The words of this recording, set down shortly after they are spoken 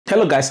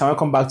Hello guys, and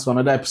welcome back to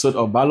another episode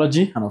of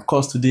biology. And of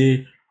course, today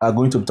we are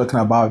going to be talking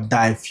about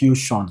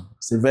diffusion.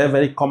 It's a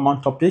very common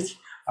topic.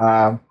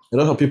 A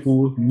lot of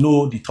people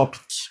know the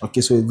topic. Okay,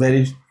 so it's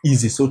very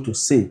easy, so to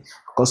say,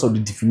 because of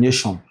the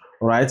definition.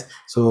 All right.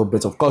 So,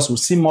 but of course, we'll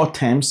see more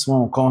terms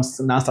when we come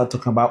now start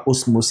talking about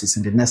osmosis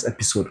in the next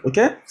episode.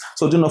 Okay.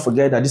 So do not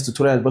forget that this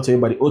tutorial is brought to you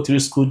by the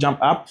O3 School JAMB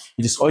app.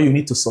 It is all you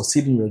need to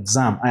succeed in your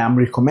exam. I am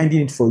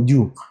recommending it for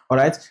you. All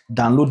right.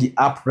 Download the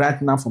app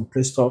right now from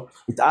Play Store.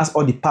 It has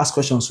all the past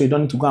questions, so you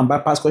don't need to go and buy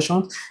past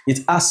questions.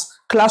 It has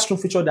classroom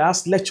feature that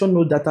has lecture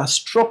notes that are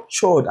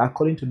structured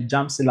according to the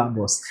JAMB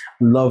syllabus.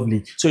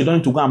 Lovely. So you don't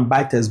need to go and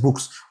buy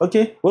textbooks.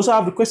 Okay. We also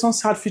have the question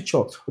start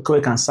feature. Okay,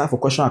 we can start for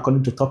question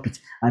according to topic,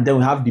 and then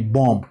we have the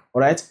bomb. All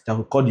right, that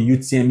we call the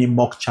UTME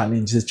mock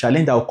challenge. It's a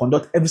challenge that will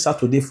conduct every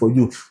Saturday for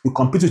you. You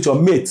compete with your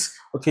mates.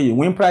 Okay, you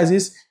win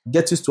prizes,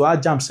 get used to how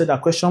JAMB set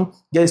that question,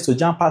 get used to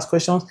JAMB past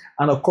questions,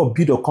 and of course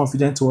build your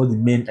confidence towards the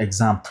main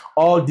exam.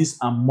 All this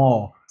and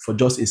more for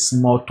just a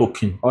small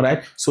token. All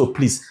right, so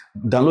please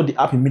download the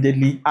app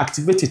immediately,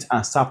 activate it,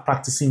 and start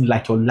practicing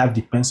like your life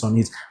depends on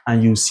it,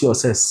 and you'll see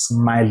yourself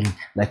smiling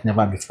like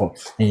never before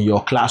in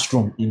your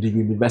classroom, in the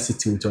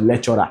university, with your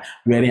lecturer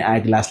wearing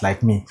eyeglass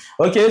like me.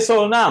 Okay,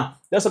 so now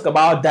let's talk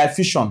about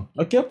diffusion.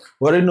 Okay,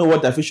 we already know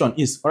what diffusion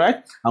is. All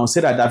right, I will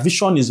say that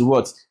diffusion is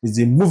what is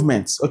the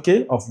movement,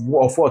 okay, of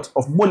what,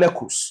 of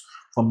molecules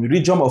from the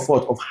region of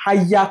what, of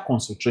higher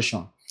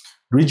concentration,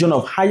 region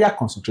of higher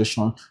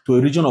concentration, to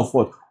a region of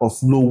what,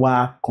 of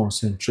lower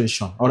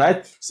concentration. All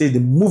right, say the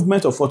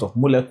movement of what, of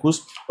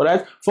molecules, all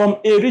right, from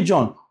a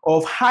region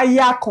of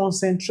higher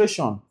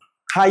concentration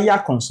to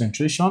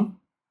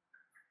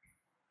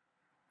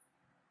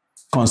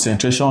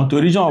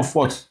a region of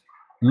what,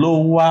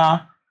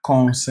 lower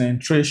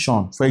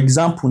concentration. For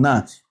example,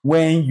 now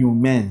when you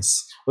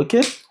mense,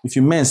 okay, if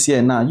you mense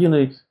here now, you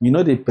know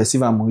they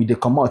perceive ammonia, they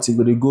come out,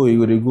 you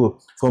go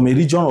from a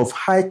region of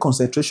high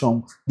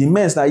concentration. The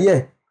mense that's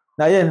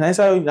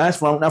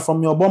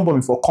from your bum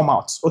before come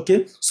out.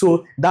 Okay,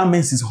 so that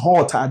means it's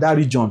hot at that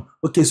region.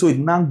 Okay, so it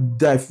now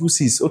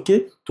diffuses,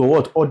 okay, to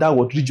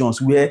what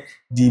regions where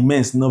the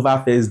mense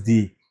never first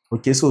day.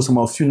 Okay, so some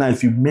of you now,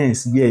 if you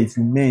mense,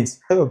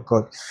 oh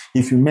God,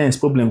 if you mense,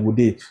 problem would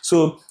be.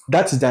 So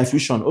that is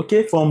diffusion,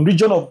 okay, from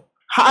region of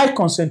high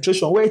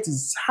concentration, where it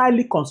is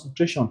highly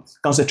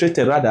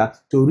concentrated rather,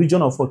 to a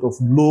region of what, of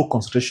low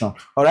concentration.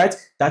 All right,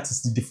 that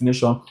is the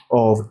definition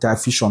of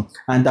diffusion.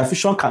 And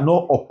diffusion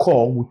cannot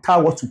occur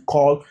without what we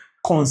call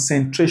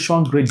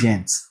concentration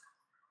gradients.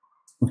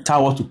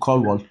 Without what we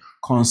call what?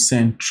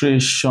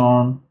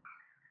 Concentration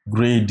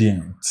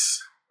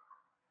gradients.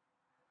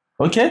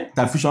 Okay,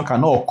 diffusion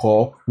cannot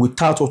occur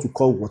without what we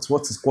call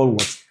what is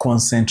called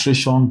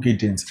concentration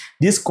gradient.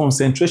 This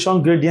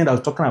concentration gradient I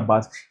was talking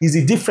about is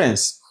the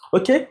difference.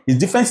 Okay, the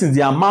difference in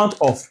the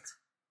amount of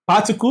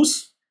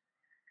particles,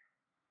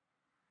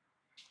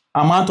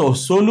 amount of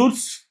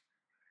solutes,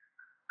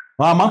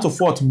 or amount of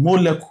what,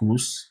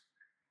 molecules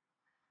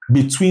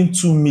between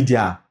two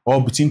media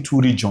or between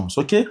two regions.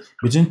 Okay,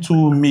 between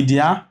two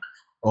media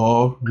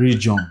or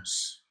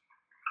regions.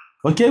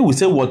 Okay, we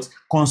say what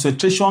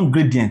concentration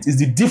gradient is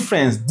the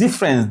difference,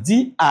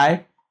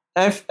 D-I-F-F-E-R-E-N-C-E.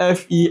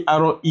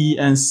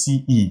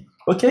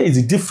 Okay, is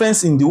the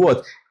difference in the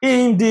what?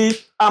 In the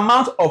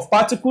amount of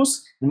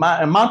particles, the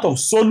amount of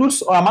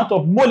solutes, or amount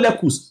of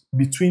molecules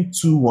between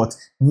two what,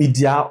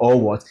 media or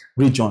what,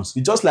 regions.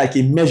 It's just like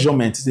a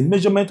measurement. It's a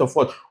measurement of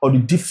what, or the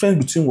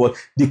difference between what,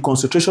 the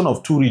concentration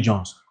of two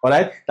regions. All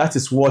right, that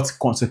is what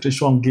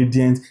concentration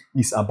gradient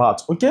is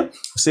about. Okay,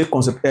 say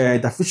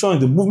diffusion is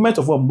the movement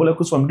of what,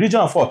 molecules from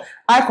region of what,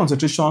 high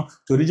concentration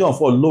to region of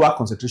what, lower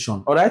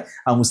concentration. All right,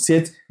 and we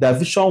said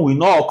diffusion will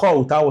not occur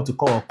without what we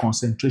call a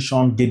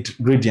concentration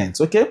gradient.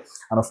 Okay,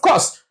 and of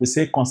course we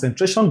say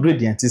concentration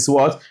gradient is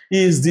what,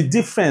 is the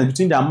difference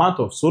between the amount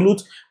of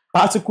solute,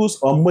 particles,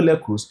 or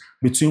molecules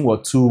between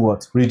what, two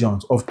what,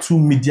 regions of two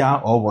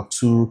media or what,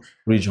 two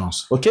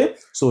regions. Okay,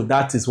 so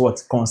that is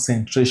what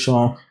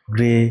concentration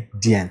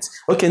gradient.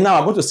 Okay, now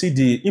I'm going to see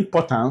the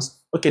importance.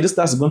 Okay, this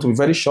class is going to be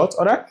very short.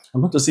 All right,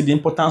 I'm going to see the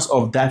importance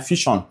of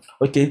diffusion.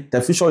 Okay,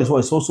 diffusion is what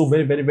is also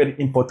very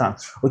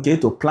important. Okay,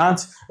 to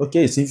plant.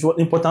 Okay, it's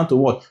important to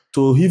what,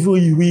 to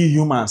even we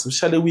humans,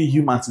 especially we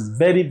humans, is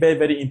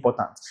very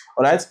important.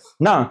 All right,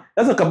 now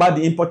let's talk about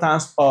the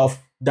importance of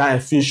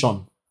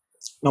diffusion.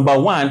 Number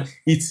one,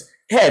 it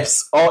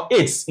helps or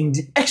aids in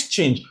the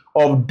exchange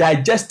of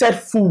digested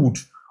food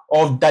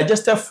from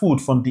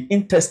the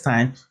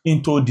intestine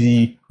into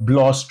the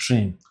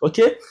bloodstream.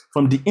 Okay,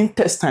 from the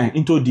intestine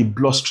into the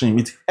bloodstream,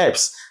 it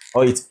helps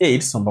or it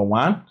aids. Number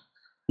one,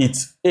 it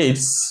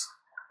aids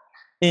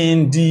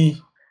in the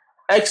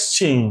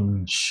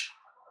exchange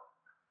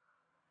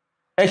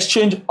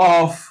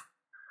of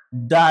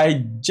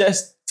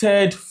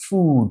digested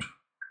food,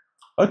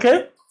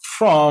 okay,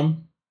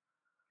 from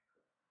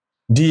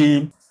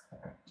the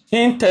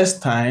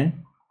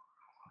intestine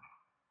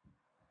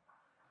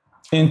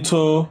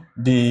into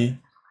the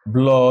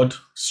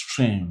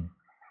bloodstream.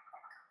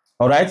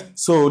 All right,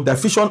 so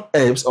diffusion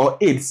helps or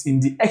aids in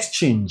the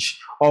exchange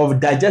of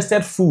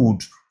digested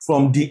food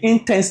from the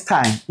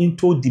intestine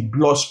into the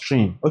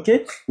bloodstream.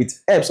 Okay, it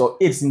helps or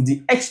aids in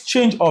the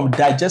exchange of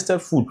digested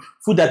food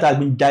that has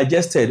been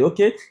digested.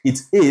 Okay, it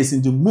aids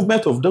in the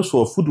movement of those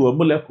food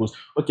molecules,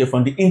 okay,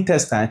 from the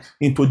intestine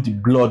into the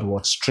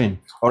blood stream.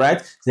 All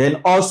right.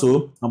 Then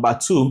also number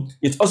 2,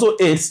 it also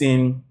aids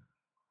in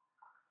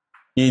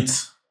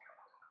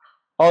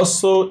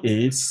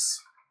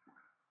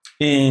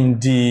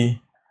the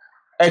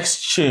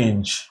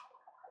exchange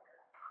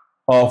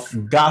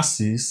of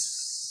gases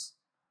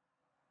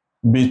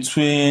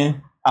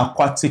between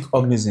aquatic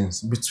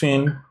organisms.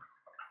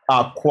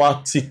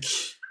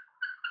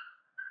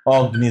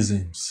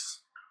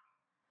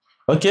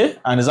 Okay,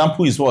 an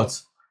example is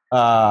what?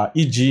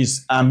 E.g.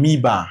 is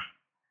amoeba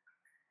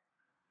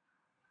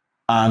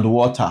and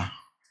water.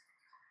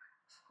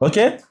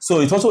 Okay,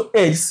 so it also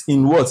aids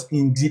in what?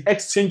 In the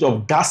exchange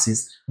of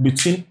gases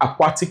between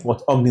aquatic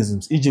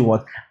organisms, e.g.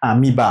 what?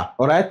 Amoeba.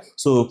 All right,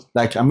 so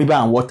like amoeba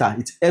and water,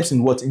 it helps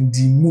in what? In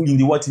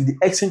the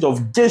exchange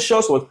of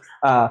gaseous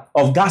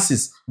of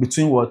gases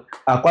between what?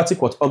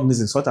 Aquatic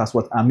organisms, such as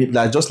what?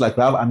 Amoeba, just like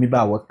we have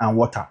amoeba and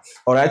water.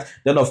 All right,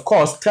 then of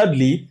course,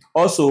 thirdly,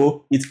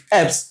 also it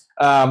helps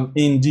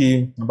in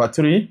the number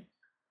 3,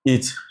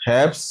 it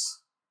helps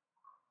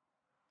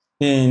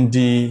in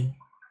the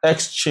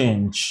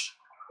exchange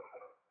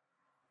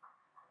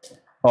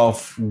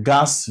of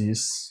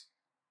gases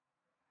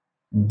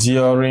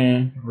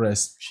during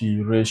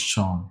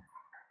respiration.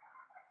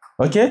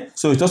 Okay,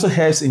 so it also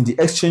helps in the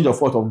exchange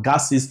of of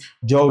gases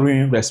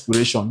during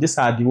respiration. These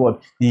are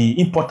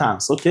the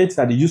importance. Okay, these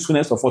are the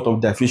usefulness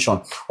of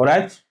diffusion. All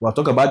right, we'll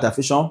talk about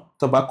diffusion,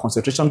 talk about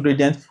concentration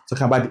gradient,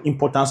 talk about the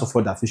importance of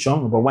diffusion.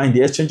 Number 1, in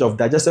the exchange of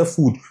digested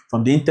food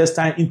from the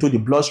intestine into the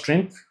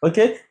bloodstream.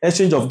 Okay,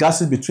 exchange of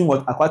gases between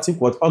aquatic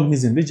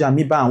organisms, which are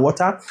amoeba and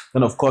water.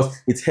 Then of course,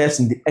 it helps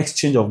in the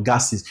exchange of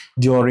gases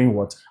during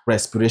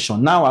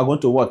respiration. Now we're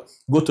going to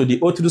go to the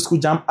O3 School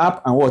JAMB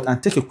app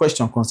and take a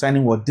question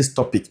concerning this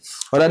topic.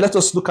 All right, let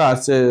us look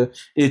at a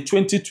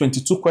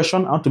 2022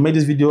 question. I want to make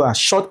this video as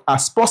short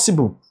as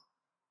possible.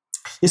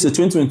 It's a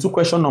 2022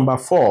 question number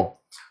 4.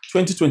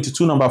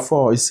 2022 number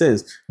 4. It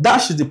says,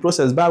 dash is the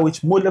process by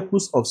which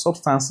molecules of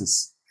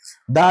substances.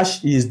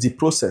 Dash is the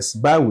process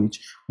by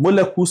which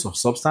molecules of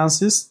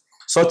substances,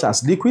 such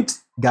as liquid,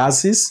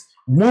 gases,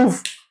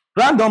 move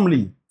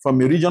randomly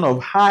from a region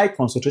of high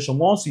concentration.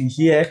 Once you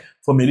hear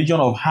from a region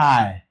of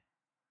high,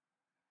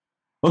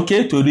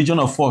 okay, to a region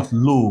of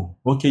low.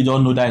 Okay, you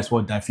don't know that is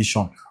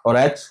diffusion. All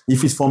right.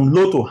 If it's from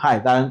low to high,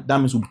 that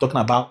means we'll be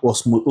talking about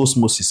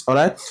osmosis. All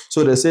right.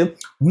 So they say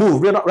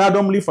move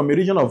randomly from a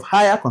region of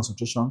higher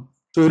concentration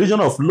to a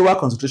region of lower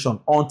concentration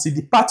until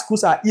the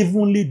particles are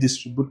evenly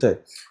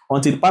distributed.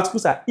 Until the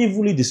particles are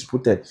evenly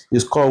distributed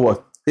is called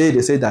what? A,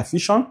 they say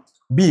diffusion.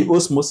 B,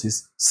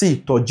 osmosis.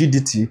 C,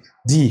 turgidity.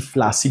 D,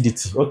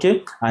 flaccidity.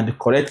 Okay. And the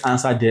correct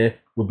answer there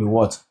will be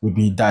what? Will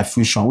be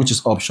diffusion, which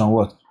is option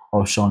what?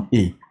 Option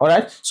A. All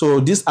right. So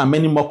these and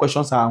many more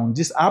questions are on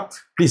this app.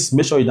 Please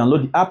make sure you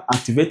download the app,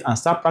 activate, and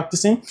start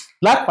practicing.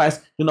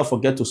 Likewise, do not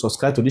forget to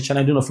subscribe to this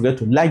channel. Do not forget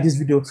to like this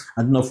video,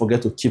 and do not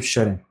forget to keep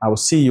sharing. I will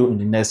see you in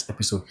the next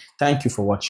episode. Thank you for watching.